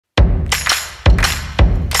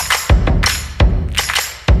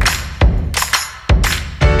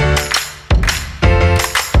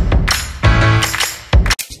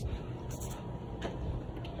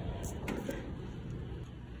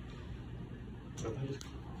Oh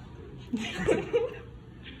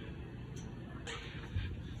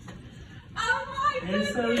my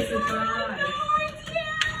goodness! I'm so surprised.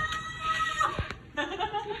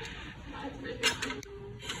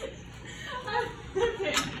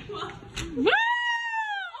 Okay, well.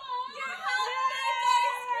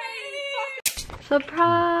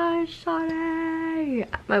 Surprise, sorry.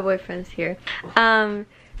 My boyfriend's here.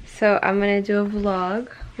 So I'm gonna do a vlog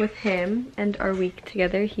with him and our week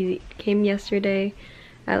together. He came yesterday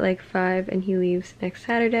at like 5 and he leaves next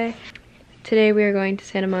Saturday. Today we are going to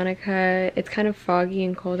Santa Monica. It's kind of foggy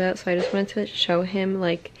and cold out, so I just wanted to show him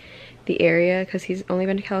like the area because he's only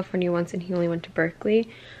been to California once and he only went to Berkeley,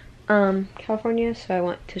 California, so I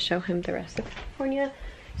want to show him the rest of California.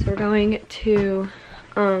 So we're going to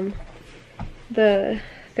the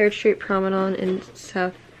 3rd Street Promenade in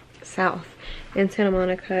South in Santa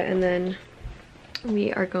Monica, and then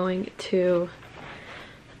we are going to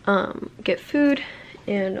get food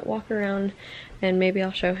and walk around, and maybe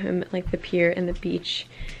I'll show him like the pier and the beach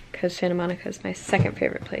because Santa Monica is my 2nd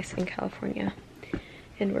favorite place in California,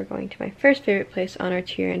 and we're going to my 1st favorite place on our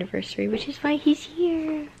 2-year anniversary, which is why he's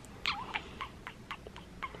here.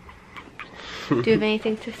 Do you have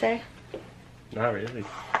anything to say? Not really.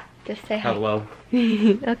 Just say hi. Hello.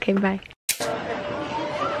 Okay, bye.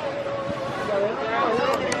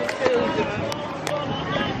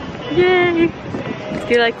 Yay!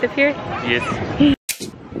 Do you like the pier? Yes.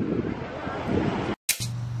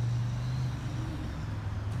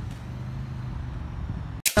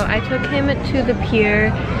 So I took him to the pier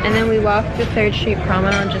and then we walked the 3rd Street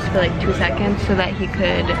Promenade just for like 2 seconds so that he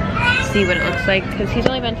could see what it looks like, because he's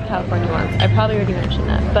only been to California once. I probably already mentioned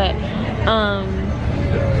that, but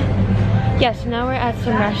yeah, so now we're at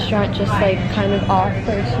some restaurant just like kind of off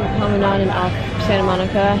 3rd Street Promenade and off Santa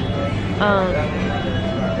Monica.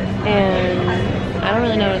 And I don't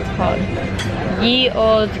really know what it's called. Ye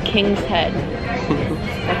Old King's Head.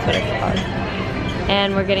 That's what it's called.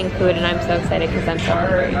 And we're getting food and I'm so excited because I'm so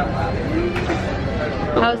hungry.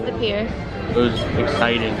 How's the pier? It was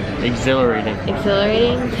exciting, exhilarating.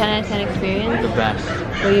 Exhilarating? 10 out of 10 experience? The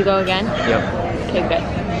best. Will you go again? Yep. Okay, good.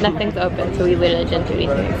 Nothing's open, so we literally didn't do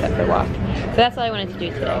anything except for walk. So that's all I wanted to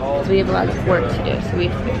do today, because we have a lot of work to do, so we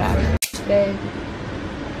have to get back.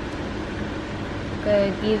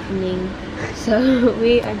 Good evening. So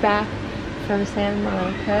we are back from Santa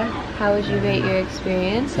Monica. How would you rate your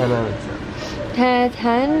experience? 10 out of 10. 10 out of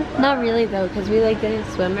 10? Not really though, because we like didn't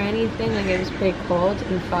swim or anything. Like it was pretty cold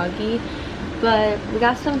and foggy. But we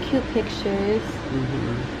got some cute pictures,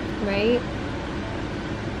 right?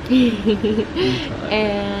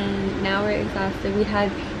 And now we're exhausted. We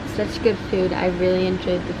had such good food. I really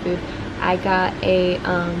enjoyed the food. I got a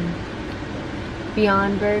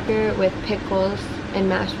Beyond Burger with pickles and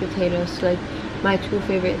mashed potatoes. So like my 2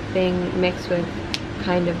 favorite thing mixed with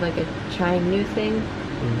kind of like a trying new thing.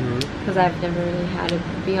 Because I've never really had a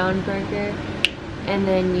Beyond Burger. And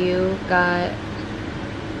then you got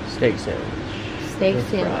Steak sandwich. Steak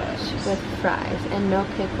sandwich with fries and no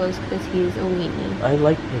pickles because he's a weenie. I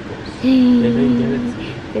like pickles. They didn't give it to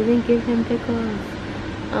me. They didn't give him pickles.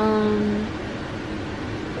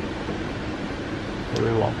 And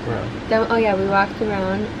we walked around. Then, oh yeah, we walked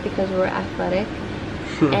around because we were athletic.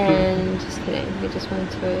 And just kidding, we just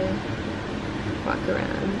wanted to walk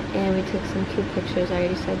around. And we took some cute pictures, I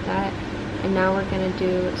already said that. And now we're gonna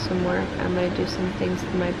do some work. I'm gonna do some things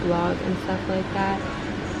for my blog and stuff like that.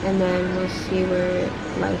 And then we'll see where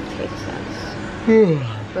life takes us.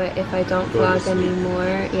 But if I don't vlog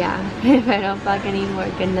anymore, yeah, if I don't vlog anymore,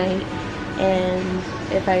 good night. And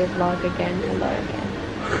if I vlog again, hello again.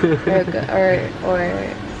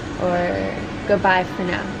 or goodbye for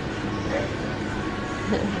now.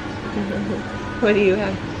 What do you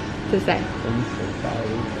have to say? I'm so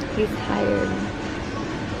tired. He's tired.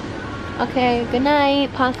 Okay, good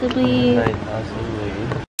night, possibly. Good night, possibly.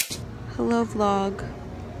 Hello vlog.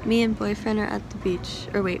 Me and boyfriend are at the beach.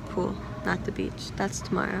 Or wait, pool. Not the beach. That's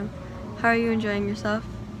tomorrow. How are you enjoying yourself?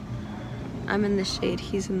 I'm in the shade,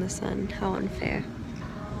 he's in the sun. How unfair.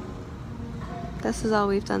 This is all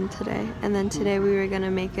we've done today. And then today we were gonna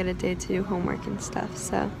make it a day to do homework and stuff,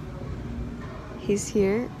 so. He's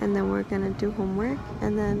here, and then we're gonna do homework,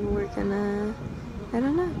 and then we're gonna, I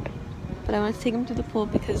don't know. But I want to take him to the pool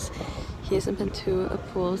because he hasn't been to a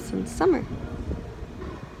pool since summer.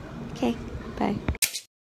 Okay, bye.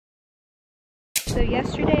 So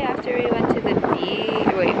yesterday after we went to the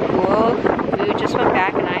pool, we just went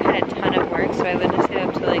back and I had a ton of work, so I literally stayed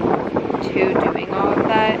up to like 2 doing all of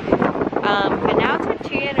that. But now it's our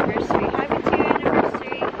 2-year anniversary. Happy 2-year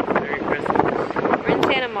anniversary. Merry Christmas. We're in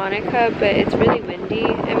Santa Monica, but it's really windy.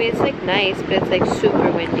 I mean, it's like nice, but it's like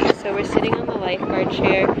super windy. so we're sitting on the lifeguard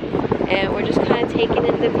chair and we're just kind of taking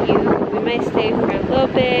in the view. We might stay for a little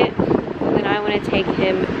bit, then I want to take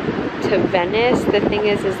him to Venice. The thing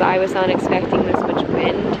is I was not expecting this much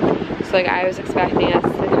wind, so like I was expecting us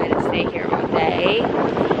to kind of stay here all day,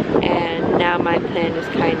 and now my plan is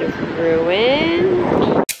kind of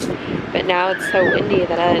ruined. But now it's so windy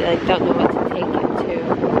that I like don't know what to take him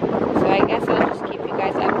to. So I guess I'll just keep you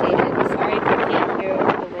guys updated. Sorry if you can't hear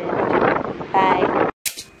the wind. Bye.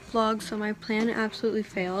 Vlog, so my plan absolutely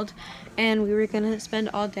failed, and we were gonna spend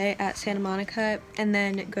all day at Santa Monica and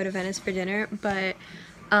then go to Venice for dinner, but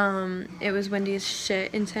it was windy as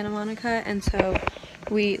shit in Santa Monica, and so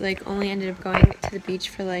we like only ended up going to the beach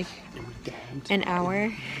for like an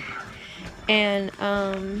hour. And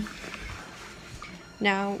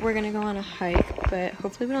now we're gonna go on a hike, but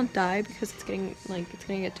hopefully we don't die because it's gonna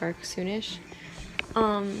get dark soonish.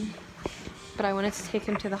 But I wanted to take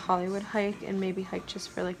him to the Hollywood hike and maybe hike just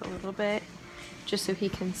for like a little bit, just so he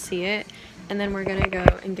can see it. And then we're gonna go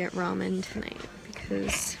and get ramen tonight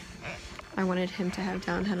because I wanted him to have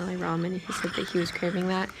downtown LA ramen. He said that he was craving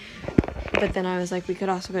that. But then I was like, we could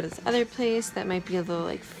also go to this other place that might be a little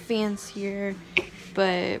like fancier,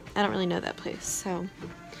 but I don't really know that place. So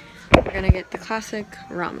we're gonna get the classic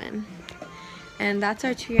ramen. And that's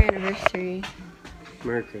our 2-year anniversary.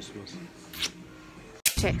 Merry Christmas.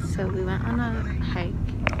 Okay, so we went on a hike.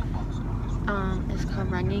 It's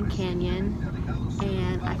called Runyon Canyon,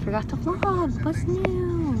 and I forgot to vlog what's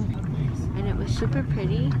new. And it was super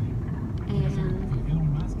pretty,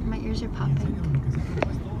 and my ears are popping.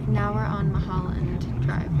 Now we're on Mulholland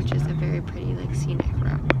Drive, which is a very pretty, like, scenic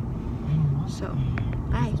route. So,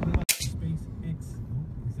 bye.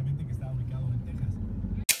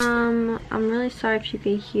 I'm really sorry if you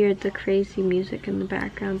can hear the crazy music in the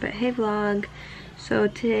background, but hey vlog. So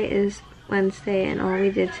today is Wednesday, and all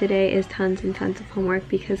we did today is tons and tons of homework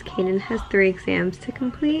because Kaden has 3 exams to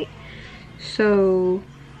complete. So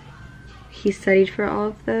he studied for all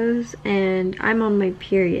of those, and I'm on my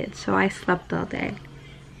period, so I slept all day.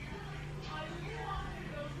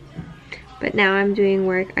 But now I'm doing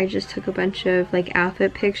work. I just took a bunch of like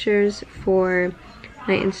outfit pictures for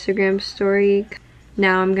my Instagram story.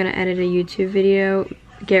 Now I'm gonna edit a YouTube video,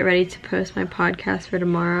 get ready to post my podcast for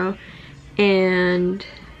tomorrow. And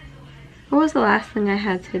what was the last thing I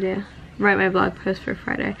had to do? Write my blog post for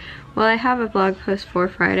Friday. Well, I have a blog post for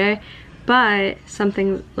Friday, but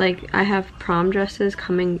something like I have prom dresses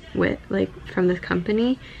coming with like from this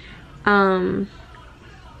company. So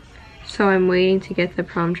I'm waiting to get the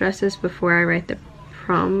prom dresses before I write the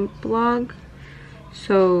prom blog.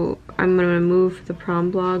 So I'm gonna move the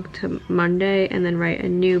prom blog to Monday and then write a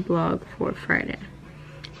new blog for Friday.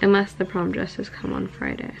 Unless the prom dresses come on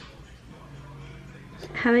Friday.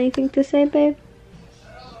 Have anything to say, babe?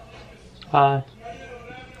 Hi.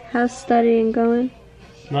 How's studying going?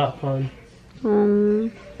 Not fun.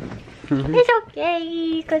 It's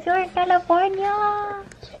okay, because you're in California.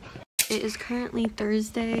 It is currently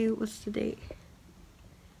Thursday. What's the date?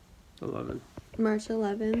 11. March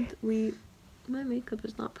 11th. My makeup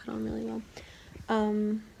is not put on really well.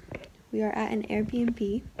 We are at an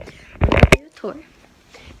Airbnb. I'm gonna give you a tour.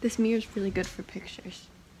 This mirror is really good for pictures.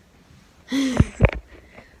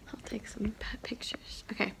 I'll take some pictures.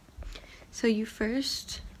 Okay, so you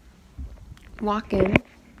first walk in,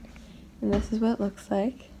 and this is what it looks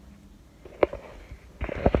like.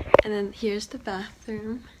 And then here's the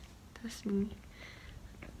bathroom. That's me.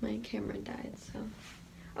 My camera died, so.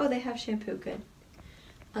 Oh, they have shampoo, good.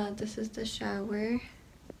 This is the shower,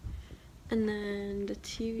 and then the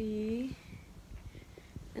TV,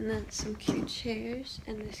 and then some cute chairs,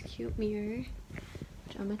 and this cute mirror,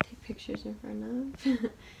 which I'm gonna take pictures in front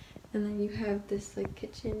of. And then you have this like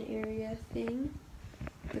kitchen area thing,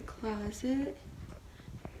 the closet,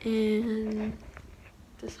 and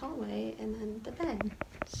this hallway, and then the bed.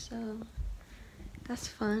 So that's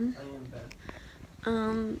fun.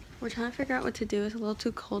 We're trying to figure out what to do. It's a little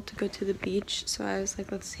too cold to go to the beach, so I was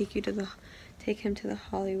like, let's take him to the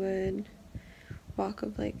Hollywood Walk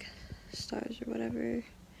of like Stars or whatever,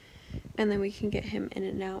 and then we can get him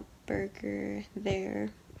In-N-Out Burger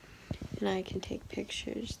there, and I can take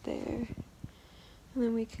pictures there, and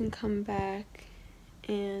then we can come back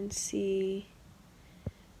and see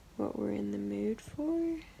what we're in the mood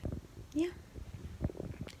for. Yeah.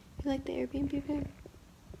 You like the Airbnb, babe?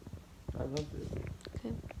 I love it.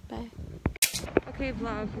 Okay, bye. Okay,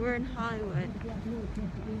 vlog, we're in Hollywood.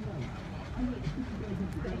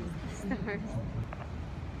 Stars.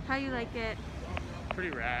 How you like it? Pretty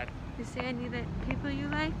rad. You see any of the people you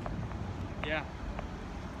like? Yeah.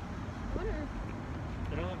 I wonder.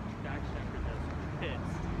 They don't have back checkers as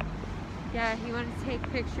pits. Yeah, he wanted to take a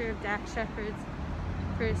picture of Dax Shepard's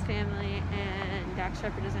for his family, and Dax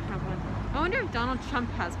Shepard doesn't have one. I wonder if Donald Trump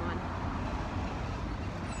has one.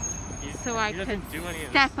 So I could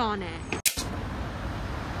step on it.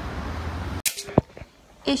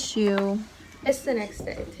 Issue. It's the next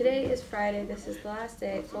day. Today is Friday. This is the last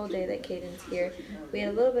day, full day that Caden's here. We had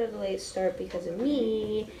a little bit of a late start because of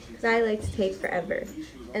me, because I like to take forever.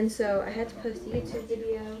 And so I had to post a YouTube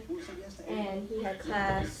video, and he had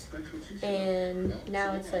class, and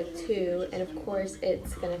now it's like 2, and of course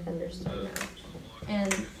it's gonna thunderstorm now.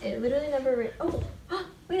 And it literally never rained. Oh,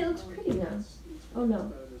 wait, it looks pretty now. Oh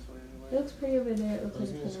no. It looks pretty over there. It looks like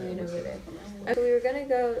it's gonna rain over there. So we were gonna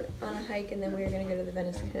go on a hike, and then we were gonna go to the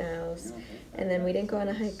Venice Canals, and then we didn't go on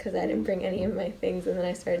a hike because I didn't bring any of my things, and then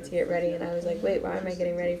I started to get ready, and I was like, wait, why am I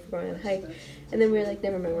getting ready for going on a hike? And then we were like,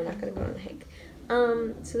 never mind, we're not gonna go on a hike.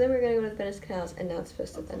 So then we're gonna go to the Venice Canals, and now it's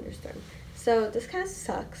supposed to thunderstorm. So this kind of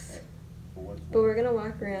sucks, but we're gonna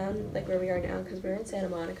walk around like where we are now because we're in Santa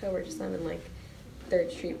Monica. We're just on in like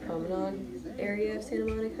 3rd Street Promenade area of Santa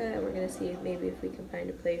Monica, and we're gonna see if maybe if we can find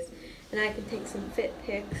a place, and I can take some fit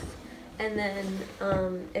pics, and then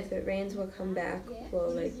if it rains we'll come back,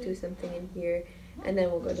 we'll like do something in here, and then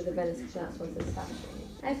we'll go to the Venice Canals once it stops raining.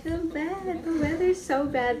 I feel bad. The weather's so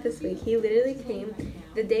bad this week. He literally came,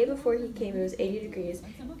 the day before he came it was 80 degrees,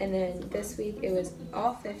 and then this week it was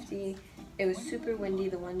all 50. It was super windy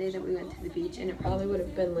the one day that we went to the beach, and it probably would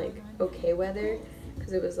have been like okay weather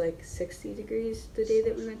because it was like 60 degrees the day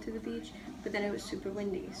that we went to the beach, but then it was super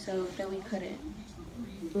windy, so then we couldn't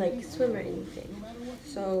like swim or anything.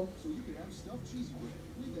 So,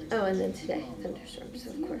 oh, and then today, thunderstorms,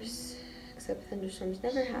 of course, except thunderstorms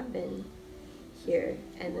never happen here,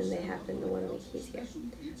 and then they happen the 1 week he's here.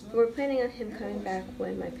 But we're planning on him coming back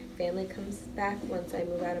when my family comes back, once I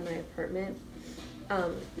move out of my apartment,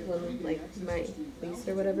 when like my lease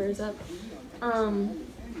or whatever is up.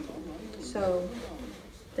 So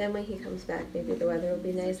then when he comes back, maybe the weather will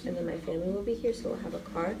be nice, and then my family will be here, so we'll have a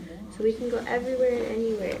car, so we can go everywhere and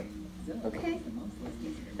anywhere, okay?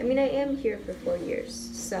 I mean, I am here for 4 years,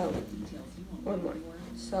 so, or more.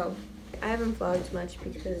 So, I haven't vlogged much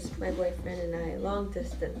because my boyfriend and I, long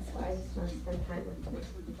distance, so I just want to spend time with him.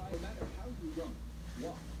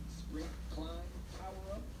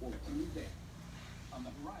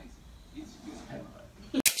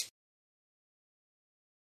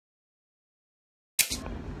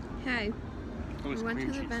 Hi. We went to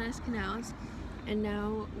the Venice Canals, and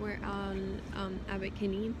now we're on Abbot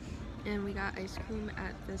Kinney, and we got ice cream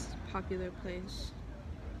at this popular place.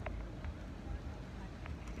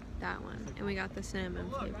 That one. And we got the cinnamon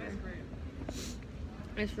flavor.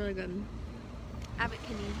 It's really good. Abbot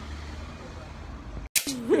Kinney.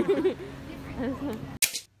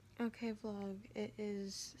 Okay, vlog. It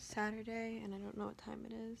is Saturday, and I don't know what time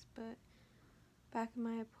it is, but back in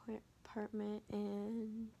my apartment,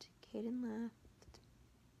 and Caden left.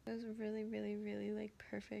 It was a really, really, really like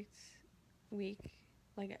perfect week.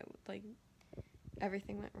 Like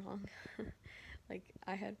everything went wrong. Like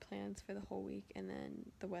I had plans for the whole week, and then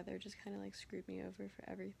the weather just kind of like screwed me over for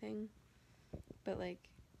everything. But like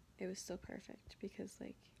it was still perfect because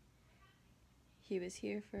like he was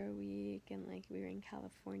here for a week, and like we were in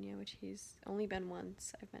California, which he's only been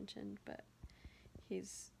once, I've mentioned, but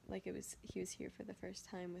he's like he was here for the first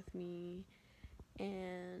time with me,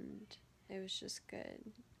 and it was just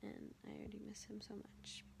good, and I already miss him so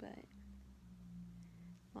much. But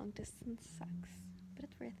long distance sucks, but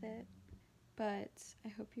it's worth it. But I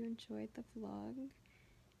hope you enjoyed the vlog,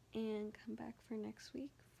 and come back for next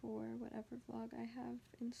week for whatever vlog I have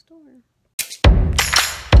in store.